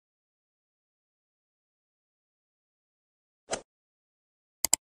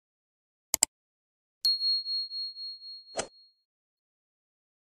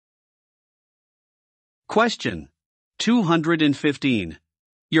Question 215.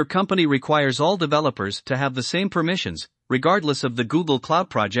 Your company requires all developers to have the same permissions, regardless of the Google Cloud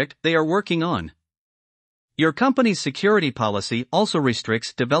project they are working on. Your company's security policy also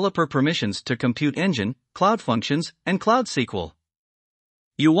restricts developer permissions to Compute Engine, Cloud Functions, and Cloud SQL.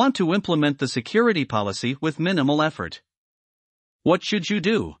 You want to implement the security policy with minimal effort. What should you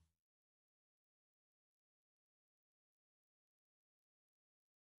do?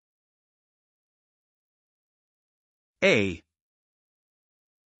 A.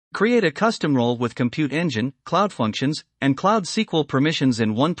 Create a custom role with Compute Engine, Cloud Functions, and Cloud SQL permissions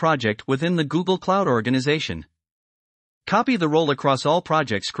in one project within the Google Cloud organization. Copy the role across all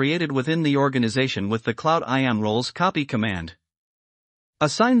projects created within the organization with the Cloud IAM roles copy command.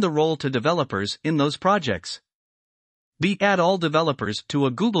 Assign the role to developers in those projects. B. Add all developers to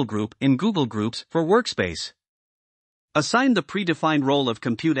a Google group in Google Groups for Workspace. Assign the predefined role of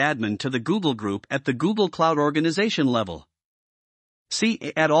Compute Admin to the Google group at the Google Cloud organization level. C.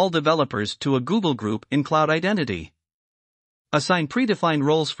 Add all developers to a Google group in Cloud Identity. Assign predefined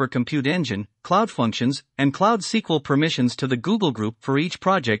roles for Compute Engine, Cloud Functions, and Cloud SQL permissions to the Google group for each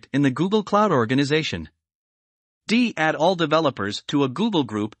project in the Google Cloud organization. D. Add all developers to a Google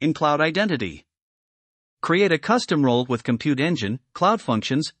group in Cloud Identity. Create a custom role with Compute Engine, Cloud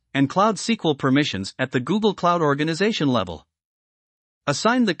Functions, and Cloud SQL permissions at the Google Cloud organization level.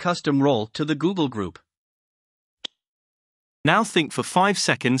 Assign the custom role to the Google group. Now think for 5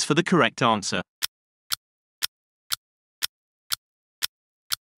 seconds for the correct answer.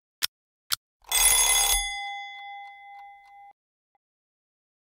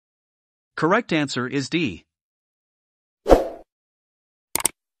 Correct answer is D.